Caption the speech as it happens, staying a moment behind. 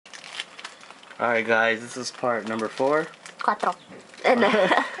Alright guys, this is part number 4. Cuatro.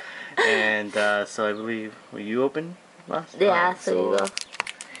 And so I believe, will you open last? Yeah, Alright, so you go.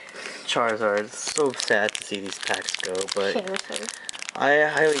 Charizard. It's so sad to see these packs go, but Charizard. I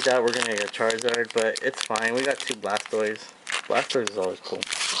highly doubt we're gonna get a Charizard, but it's fine. We got 2 Blastoise. Blastoise is always cool.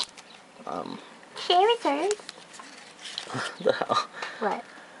 Charizard. What the hell? What?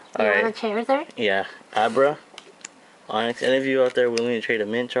 You Alright. want a Charizard? Yeah. Abra. Onix. Any of you out there willing to trade a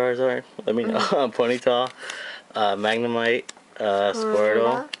mint Charizard? Let me know. Ponyta. Magnemite.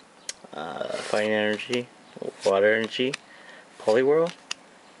 Squirtle. Fire Energy. Water Energy. Poliwhirl.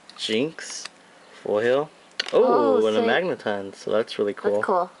 Jinx. Full Heal. Oh, and a Magneton. So that's really cool. That's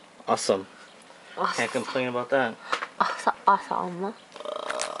cool. Awesome. Awesome. Can't complain about that. Awesome.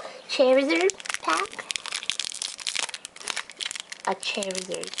 Charizard pack. A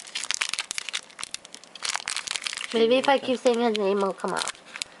Charizard. Maybe if I keep saying his name, it'll come out.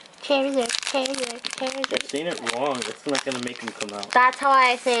 Charizard. You're saying it wrong. That's not gonna make him come out. That's how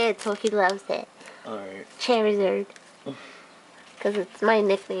I say it, so he loves it. Alright. Charizard. Because it's my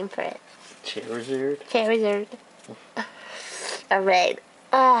nickname for it. Charizard? Alright.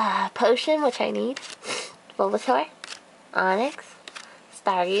 Potion, which I need. Bulbasaur. Onix.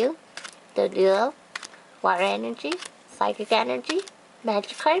 Staryu. Doduo. Water Energy. Psychic Energy.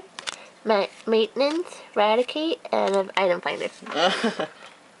 Magikarp. Maintenance. Raticate. And an Item Finder.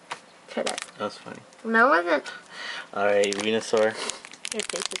 Try that. That's funny. No, it wasn't. Alright, Venusaur. Your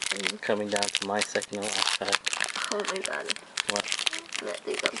face is funny. Coming down to my second to last pack. Oh my god. What? That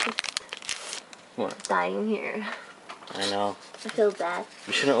dude, I'm just What? dying here. I know. I feel bad.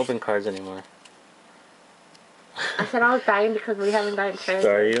 We shouldn't open cards anymore. I said I was dying because we haven't gotten Charizard.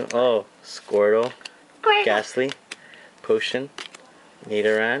 Staryu. Oh, Squirtle. Great. Ghastly. Potion.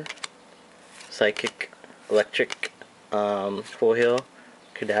 Nidoran. Psychic. Electric. Full Heal.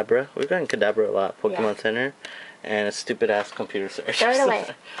 Kadabra. We've gotten Kadabra a lot. Pokemon Center. And a stupid ass computer search. Throw it away.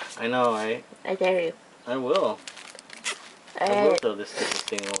 I know, right? I dare you. I will. I will throw this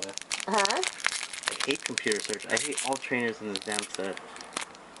stupid thing away. Huh? I hate computer search. I hate all trainers in this damn set.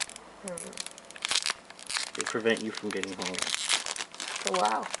 They prevent you from getting home.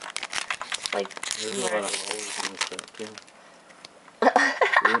 Wow. Like, There's a lot of holes in this set, too.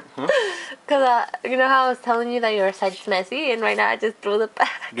 Huh? Because, you know how I was telling you that your site's messy, and right now I just threw it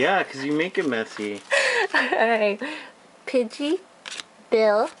back? Yeah, because you make it messy. Alright. Pidgey,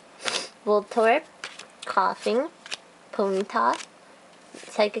 Bill, Voltorb, Coughing, Ponyta,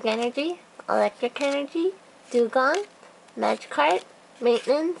 Psychic Energy, Electric Energy, Dugong, Magikarp,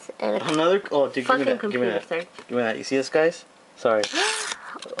 Maintenance, and a Another. Oh, dude, give me that. Give me that. search. Give me that. You see this, guys? Sorry.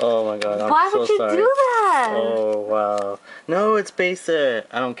 Oh my god. Why I'm so would you sorry. do that? Oh wow. No, it's basic.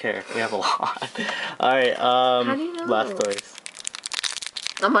 I don't care. We have a lot. Alright, How do you know? Blastoise.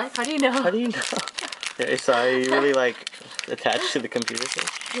 I'm like, how do you know? How do you know? Yeah, sorry, you really like attached to the computer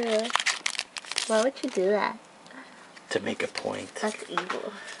thing? Yeah. Why would you do that? To make a point. That's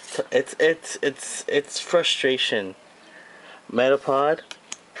evil. It's frustration. Metapod,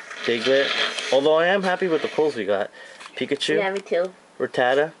 Diglett. Although I am happy with the pulls we got. Pikachu. Yeah, me too.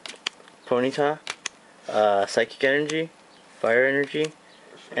 Rattata, Ponyta, Psychic Energy, Fire Energy,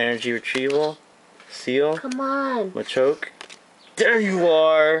 Energy Retrieval, Seal, Come on. Machoke. There you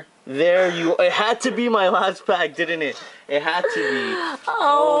are! There you. It had to be my last pack, didn't it? It had to be.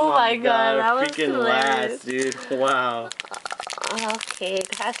 Oh my god, that was freaking hilarious. last, dude. Wow. Okay,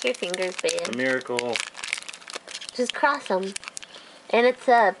 cross your fingers, A babe. miracle. Just cross them. And it's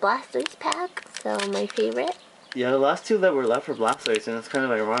a Blastoise pack, so my favorite. Yeah, the last 2 that were left were Blastoise, and it's kind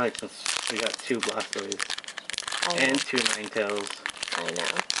of ironic since we got 2 Blastoise and 2 Ninetales. I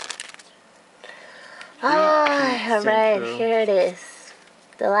know. Alright, here it is.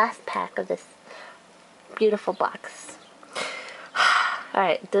 The last pack of this beautiful box.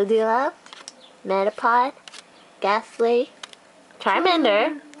 Alright, Doduo, Metapod, Ghastly,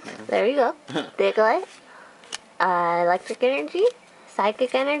 Charmander, there you go, Diglett, Electric Energy,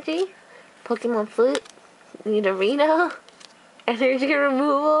 Psychic Energy, Pokemon Flute, Nidorino, Energy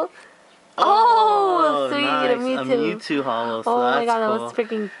Removal. Oh, sweet, nice. a Mewtwo. A Mewtwo holo, so Oh that's my god, cool. that was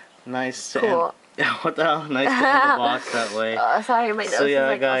freaking Nice. cool. Yeah, what the hell? Nice to end the box that way. Sorry, my nose So yeah,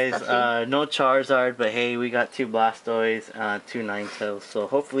 is like guys, all stuffy. no Charizard, but hey, we got 2 Blastoise, 2 Ninetales, so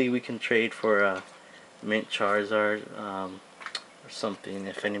hopefully we can trade for a Mint Charizard, or something,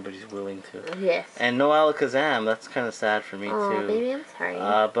 if anybody's willing to. Yes. And no Alakazam, that's kind of sad for me Oh, too. baby, I'm sorry.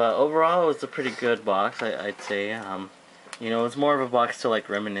 But overall, it was a pretty good box, I'd say. You know, it's more of a box to like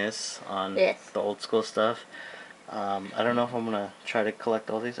reminisce on the old school stuff. I don't know if I'm gonna try to collect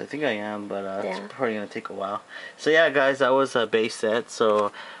all these. I think I am, but Yeah. it's probably gonna take a while. So yeah, guys, that was a base set.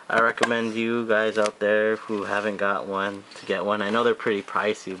 So I recommend you guys out there who haven't got one to get one. I know they're pretty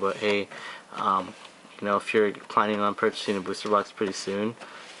pricey, but hey, you know, if you're planning on purchasing a booster box pretty soon,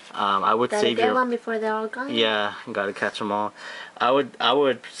 I would Gotta save get your one before they're all gone. yeah, gotta catch them all. I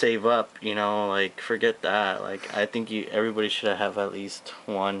would save up, you know, like forget that. Like I think everybody should have at least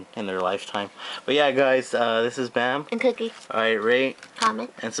one in their lifetime. But yeah, guys, this is Bam. And Cookie. All right, rate,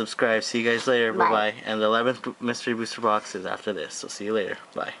 Comment. and subscribe. See you guys later. Bye. Bye bye. And the 11th mystery booster box is after this. So see you later.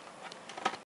 Bye.